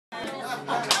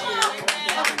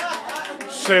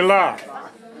Selah.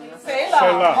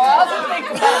 Selah. Pause and think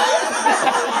about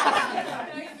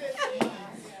it.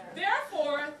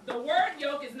 Therefore, the word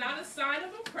yoke is not a sign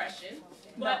of oppression,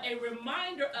 but a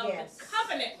reminder of the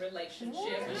covenant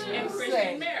relationship in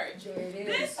Christian marriage.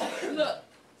 Look,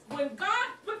 when God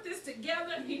put this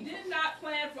together, he did not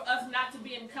plan for us not to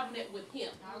be in covenant with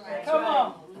him. Come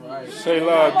on.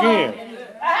 Selah again.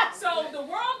 So the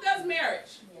world does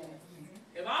marriage.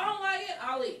 If I don't like it,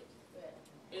 I'll leave.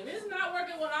 If it's not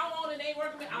working what I want and ain't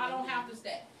working with me, I don't have to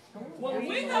stay. When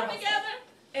we come together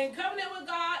in covenant with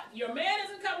God, your man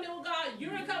is in covenant with God,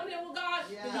 you're in covenant with God,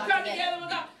 you come together with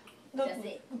God. That's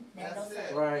it. That's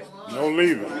it. Right. No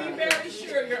leaving. Be very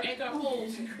sure your anchor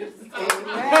holds in Christ's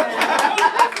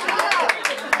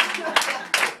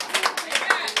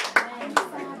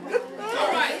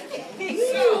All right.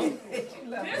 So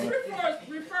this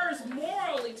refers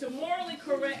to morally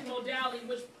correct modality,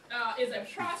 which is a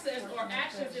process or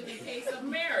actions in the case of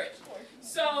marriage.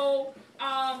 So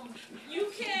you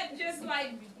can't just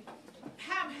like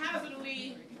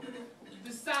haphazardly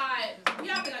decide,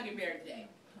 yeah, I think I'll get married today.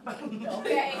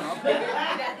 Okay.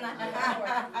 That's not how it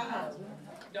works.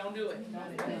 Don't do it.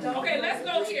 Okay, let's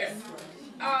go here.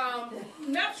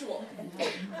 Nuptial.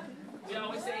 We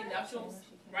always say nuptials.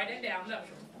 Write that down,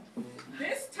 nuptial.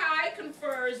 This tie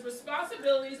confers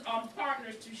responsibilities on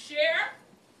partners to share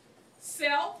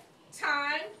self,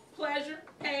 time, pleasure,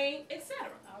 pain, etc.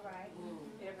 All right.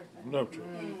 Nuptial.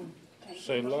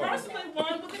 Selah. Personally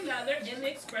one with another in the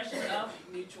expression of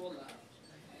mutual love.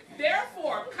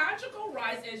 Therefore, conjugal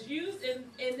rights as used in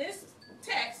this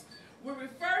text will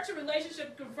refer to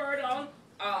relationships conferred on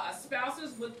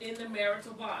spouses within the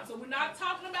marital bond. So we're not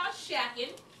talking about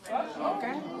shacking.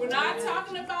 Okay. We're not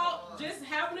talking about just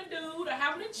having a dude or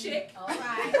having a chick. All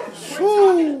right. We're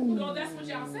talking, well, that's what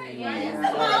y'all say, right?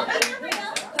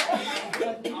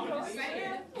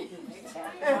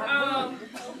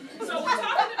 So we're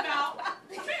talking about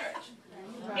marriage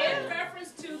in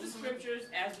reference to the scriptures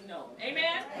as we know.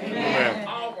 Amen? Amen.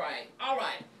 All right. All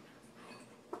right.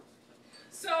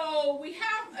 So we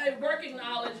have a working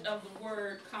knowledge of the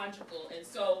word conjugal. And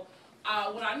so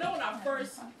when I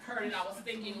first heard it, I was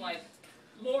thinking like,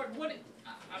 Lord,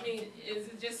 I mean, is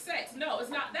it just sex? No, it's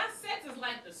not. That sex is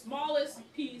like the smallest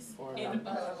piece in the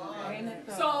puzzle.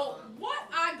 So what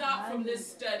I got from this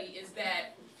study is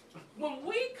that when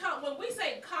we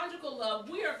say conjugal love,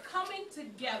 we are coming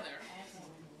together,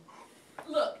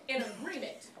 look, in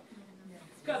agreement.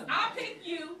 Because I pick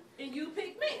you and you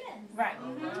pick me. Right.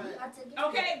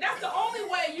 Okay, that's the only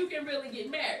way you can really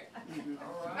get married.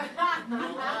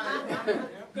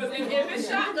 Because if it's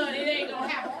shotgun, it ain't gonna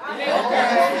happen.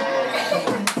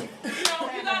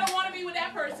 You gotta want to be with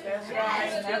that person.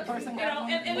 That person.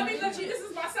 And let me let you. This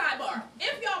is my sidebar.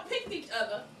 If y'all picked each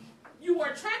other, you were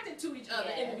attracted to each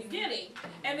other in the beginning,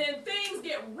 and then things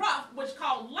get rough, which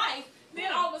called life.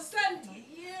 Then all of a sudden,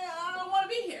 yeah, I don't want to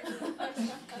be here.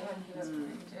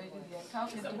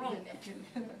 Something wrong with that.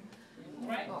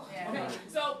 Right? Okay.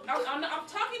 So I'm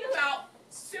talking about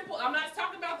simple. I'm not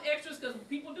talking about the extras because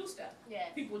people do stuff.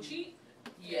 Yes. People cheat.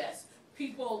 Yes.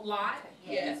 People lie.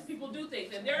 Yes. People do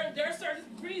things, and there are certain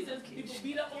reasons people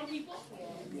beat up on people.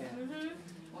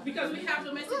 Because we have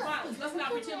domestic violence. Let's not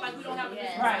pretend like we don't have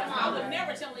domestic violence. I would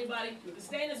never tell anybody to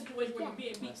stay in a situation where you're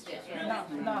being beat to death. Really?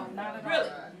 No, not at all. Really.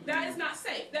 That is not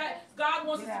safe. That God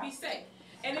wants us to be safe.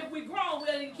 And if we grow, we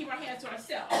need to keep our hands to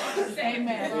ourselves.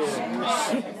 Amen.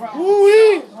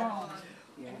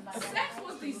 Sex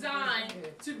was designed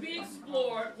to be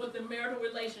explored with the marital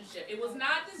relationship. It was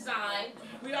not designed,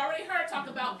 we already heard talk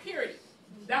about purity.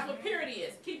 That's what purity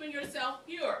is. Keeping yourself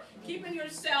pure. Keeping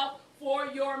yourself for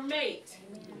your mate.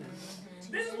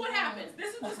 This is what happens.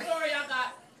 This is the story I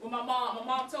got with my mom. My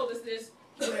mom told us this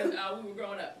when we were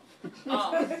growing up. Okay.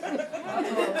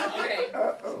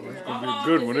 My mom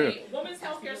is a women's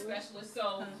healthcare specialist,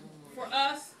 so for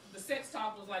us, the sex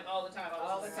talk was like all the time.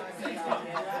 Sex talk.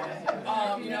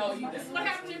 This is what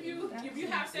happens if you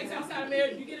have sex outside of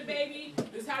marriage. You get a baby.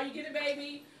 This is how you get a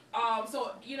baby.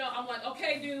 So I'm like,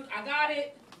 okay, dude, I got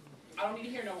it. I don't need to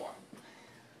hear no more.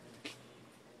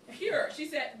 Pure. She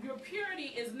said, your purity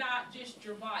is not just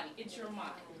your body, it's your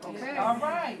mind. Okay. All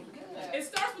right. Good. It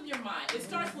starts with your mind. It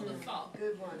starts with a thought.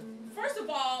 Good one. First of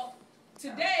all,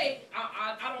 today,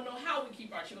 I don't know how we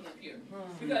keep our children pure.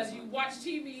 Because you watch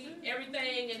TV,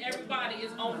 everything and everybody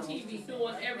is on TV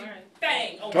doing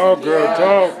everything on Talk, TV. girl,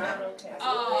 talk.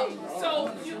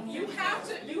 So you have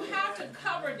to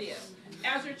cover this.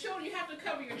 As your children, you have to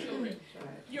cover your children.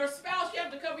 Your spouse, you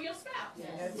have to cover your spouse.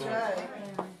 That's right.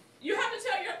 You have to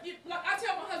tell like I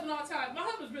tell my husband all the time, my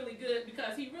husband's really good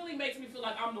because he really makes me feel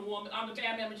like I'm the woman, I'm the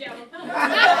bad mamma jamma.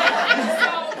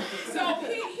 so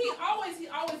he always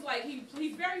like,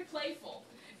 he's very playful.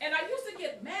 And I used to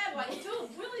get mad, like, dude,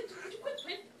 really, would you quit?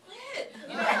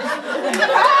 You know?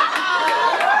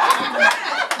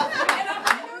 And I'm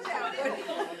like,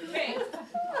 hey,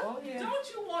 don't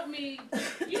you want me,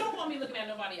 you don't want me looking at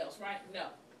nobody else, right? No.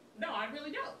 No, I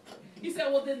really don't. He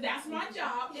said, well, then that's my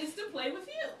job, is to play with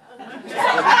you.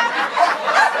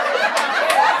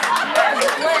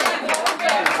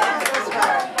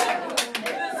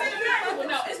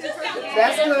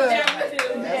 That's good.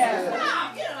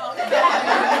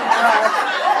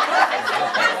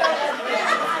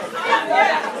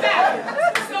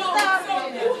 So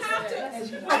you have to,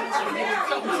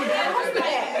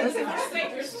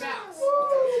 forsake your spouse.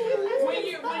 When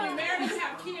you're married and you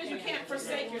have kids, you can't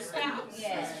forsake your spouse.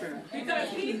 Yes.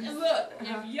 Because look,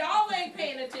 if y'all ain't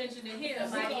paying attention to him, he's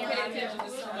gonna pay attention to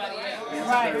somebody else.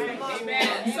 Right. Amen.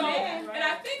 So, and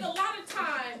I think a lot of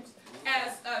times,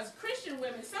 as Christian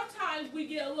women, sometimes we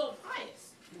get a little pious.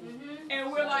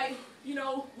 And we're like, you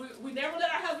know, we never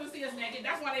let our husbands see us naked.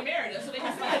 That's why they married us, so they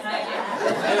can see us naked.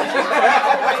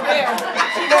 Right there.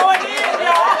 She's going in,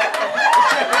 y'all.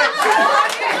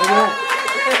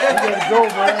 You gotta go,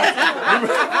 man.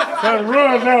 Trying to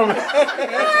run now, man.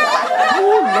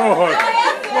 Oh, Lord.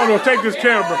 I'm going to take this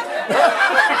camera.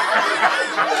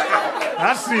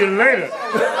 I'll see you later.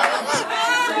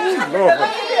 Oh, Lord.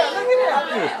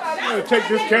 I'm going to take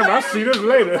this camera. I'll see this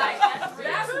later.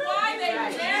 That's why they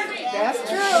married. That's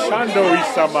true. Shando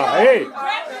Isama. Hey.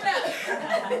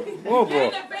 Oh, boy. In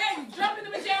the bed, you jump in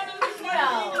the pajamas,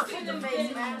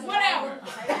 whatever.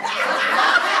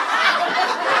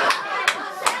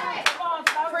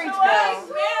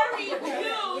 Married you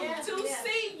to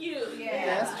see you.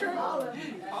 That's true.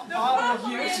 The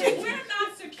problem is we're not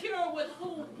secure with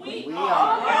who we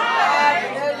are.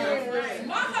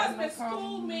 My husband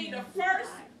schooled me the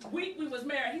first week we was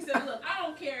married. He said, look, I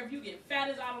don't care if you get fat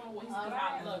as I don't know what. He said,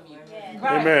 I love you.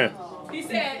 Amen. He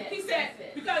said,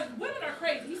 because women are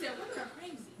crazy. He said, women are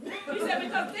crazy. He said,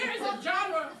 because there is a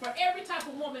genre for every type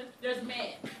of woman. There's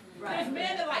men. There's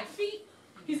men that like feet.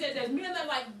 He said, there's men that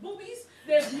like boobies.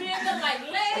 There's men that like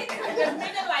legs. There's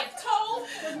men that like toes.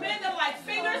 There's men that like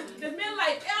fingers. There's men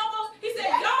like elbows. He said,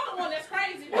 y'all the one that's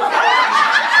crazy.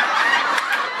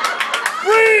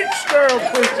 Preach, girl,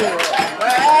 preacher.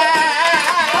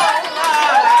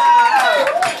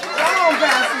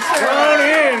 Go on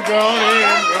in, go on in,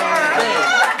 go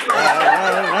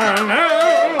on in.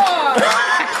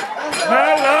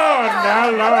 Now, Lord, now,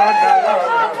 Lord, now, Lord.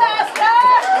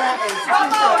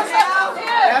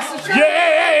 That's the truth. Yeah.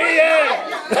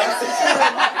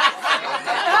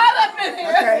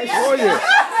 Okay. Oh, yeah.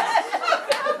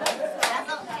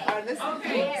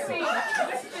 Okay, see,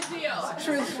 this is the deal.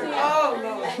 Truth. Oh,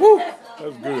 Lord. Woo,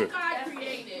 that's good. God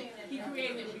created, he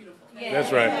created it beautiful.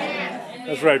 That's right.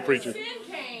 That's right, preacher. Sin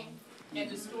came and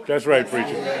distorted. That's right,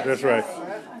 preacher. That's right.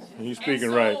 You're speaking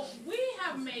and so right. we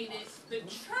have made it, the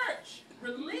church,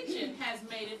 religion has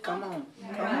made it. Come on.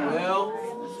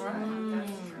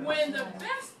 When the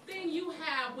best thing you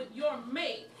have with your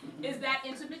mate is that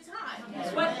intimate time.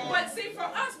 But see, for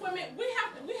us women, we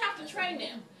have to train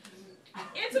them.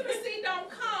 Intimacy don't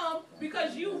come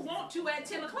because you want to at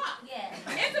 10 o'clock. Yes.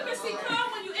 Intimacy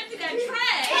come when you empty that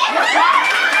trash.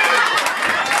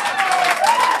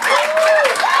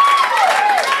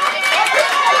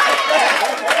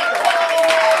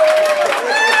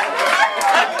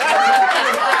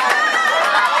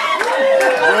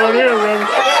 Go here, Reverend.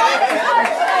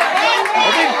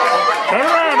 Turn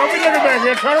around. Don't be looking back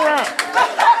here. Turn around.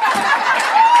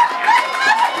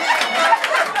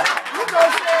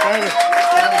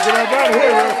 Get up out of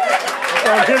here, Reverend.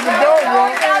 Start hitting the door, bro.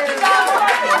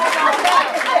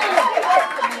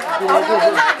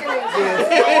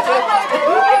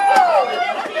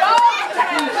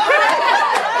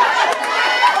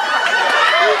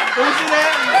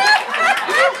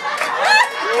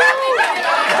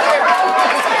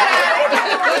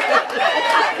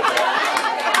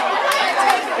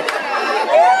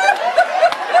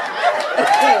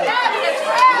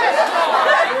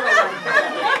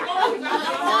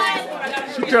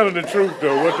 She telling the truth,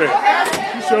 though. What the?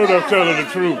 She showed up telling the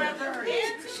truth.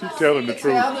 She telling the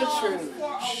truth. Tell the truth. For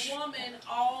a woman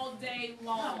all day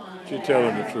long. She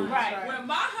telling the truth. Right. When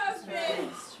my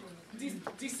husband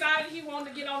decided he wanted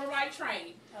to get on the right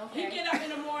train, he get up in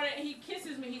the morning and he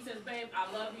kisses me. He says, "Babe, I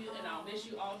love you and I'll miss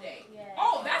you all day." Yes.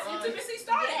 Oh, that's intimacy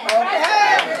started. Okay.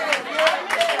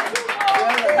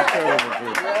 She telling the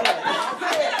truth.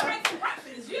 I make some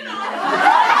breakfast, you know.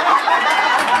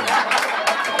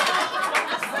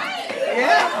 I'm saying.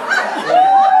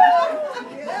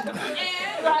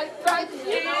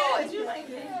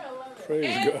 Praise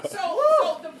And God.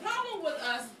 so the problem with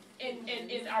us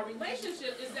in our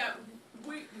relationship is that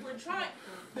we're trying.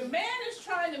 The man is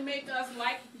trying to make us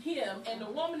like him, and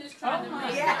the woman is trying to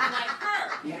make us like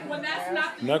her. When that's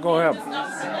not the gonna business of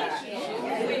the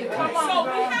relationship. So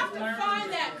we have to find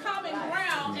that common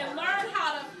ground and learn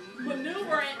how to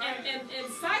maneuver and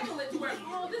cycle it to where,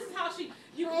 oh, this is how we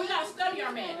gotta study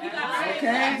our man. You gotta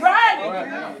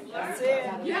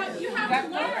You have to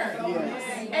learn.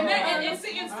 And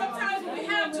see, and sometimes when we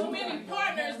have too many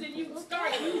partners, then you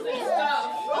start using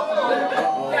stuff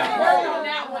that work on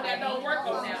that one that don't work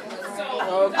on that one. So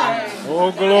you gotta,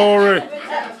 Oh, glory.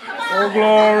 Oh,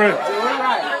 glory.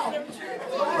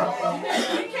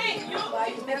 you can't Go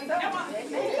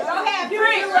ahead,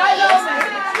 preach right on.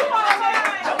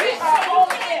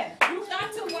 you got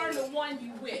to learn the one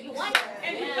you with.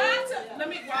 And you got to, I'm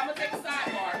gonna take a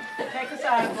sidebar. Take a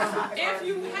side. If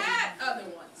you had other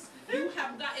ones,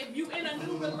 if you in a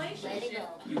new relationship,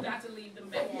 you got to leave them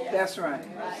back. That's right.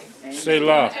 Say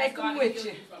la. Take them with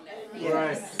you.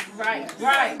 Right.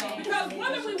 Because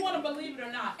whether we want to believe it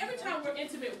or not, every time we're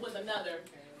intimate with another,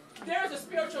 there's a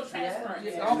spiritual transference.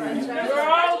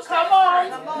 Girl, come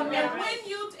on.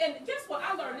 And guess what?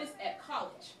 I learned this at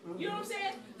college. You know what I'm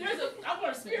saying? I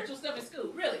learned spiritual stuff in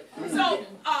school, really. So,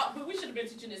 but we should have been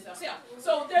teaching this ourselves.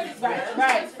 So there's a spiritual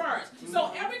transference.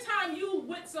 So every time you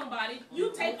with somebody,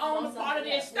 you take on a part of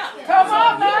their stuff. Come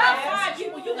on, you got 5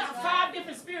 people. You got 5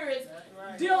 different spirits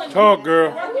dealing. Talk,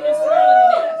 girl. Working and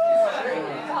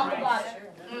swirling. Talk about it.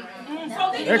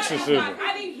 So then Exorcism.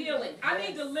 I need healing. I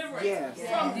need deliverance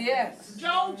from Yes.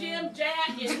 Joe, Jim, Jack,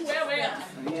 and whoever else.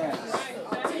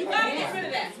 So you got to get rid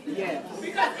of that.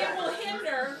 Because it will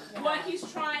hinder what he's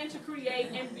trying to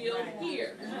create and build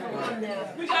here.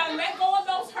 We got to let go of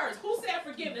those hurts. Who said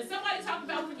forgiveness? Somebody talked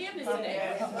about forgiveness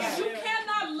today. If you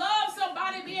cannot love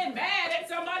somebody being mad at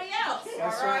somebody else.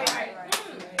 That's right.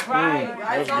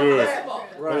 That's good.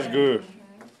 That's good.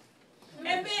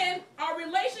 And then our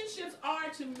relationships are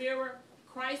to mirror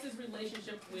Christ's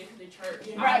relationship with the church.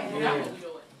 Right. That's what we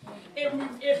do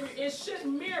it. It should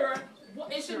mirror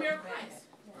Christ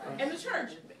and the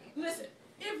church. Listen,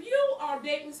 if you are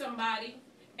dating somebody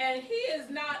and he is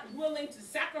not willing to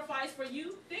sacrifice for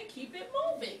you, then keep it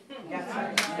moving. That's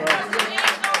right. Because there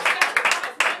is no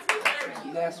sacrifice once we marry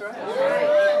you. That's right.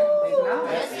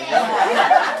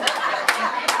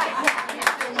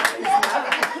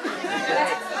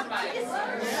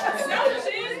 Selfish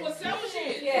is what selfish is.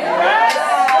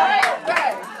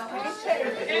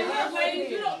 And look, ladies,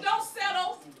 you don't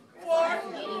settle for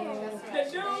the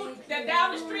dude that down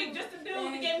the street, just the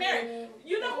dude to get married.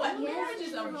 You know what? Marriage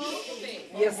is a beautiful thing.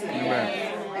 Yes, it is.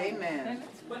 Amen.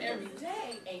 But every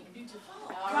day ain't beautiful.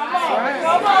 Come on.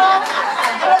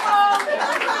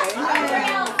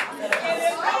 And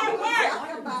it's hard work.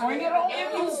 Bring it on.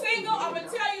 If you're single, I'm going to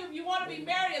tell you, if you want to be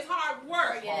married, it's hard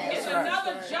work. It's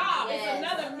another job. It's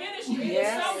another ministry.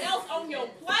 It's something else on your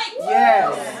plate.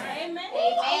 Yes. Amen. I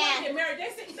want to get married.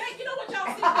 You know what y'all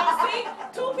see? Y'all see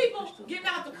 2 people getting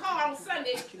out the car on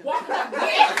Sunday, walking up the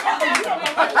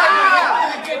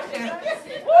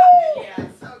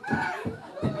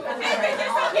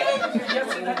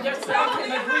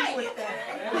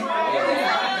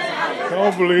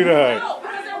Don't believe that. No,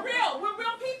 because they're real. We're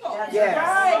real people. Yes.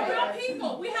 We're real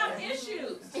people. We have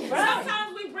issues.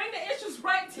 Sometimes we bring the issues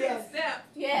right to the step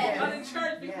of the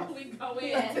church before we go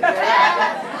in.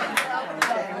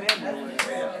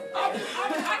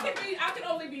 I can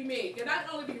only be me, and I can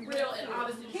only be real and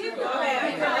honest and true.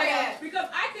 Because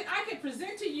I can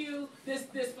present to you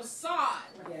this facade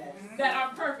that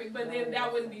I'm perfect, but then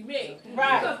that wouldn't be me.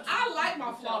 Because I like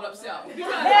my flawed up self.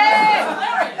 Because it's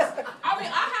hilarious. I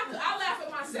mean, I laugh at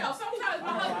myself. Sometimes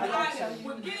my husband and I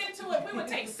would get into it. We would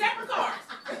take separate cars.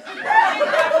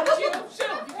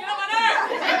 Shoot, you get on my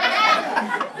nerves.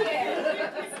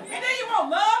 And then you want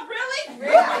love, really?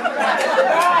 Really?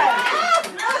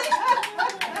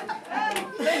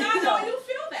 And I know you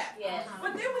feel that.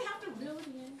 But then we have to reel it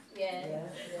in.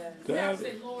 We have to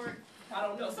say, Lord, I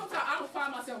don't know. Sometimes I don't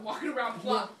find myself walking around the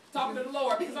block talking to the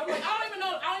Lord because I'm like, I don't even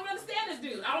understand this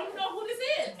dude. I don't even know who this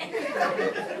is.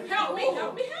 Help me.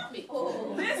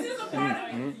 This is a part of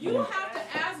it. You have to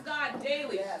ask God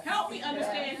daily. Help me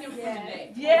understand him for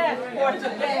today. For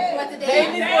today.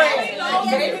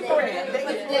 Daily bread.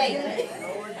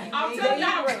 I'm telling you,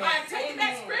 I've taken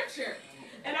that scripture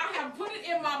and I have put it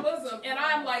in my bosom, and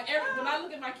I'm like, when I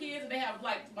look at my kids and they have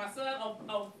like my son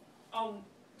on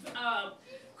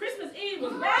Christmas Eve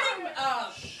was burning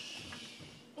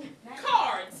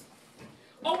cards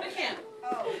over the candle.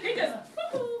 He just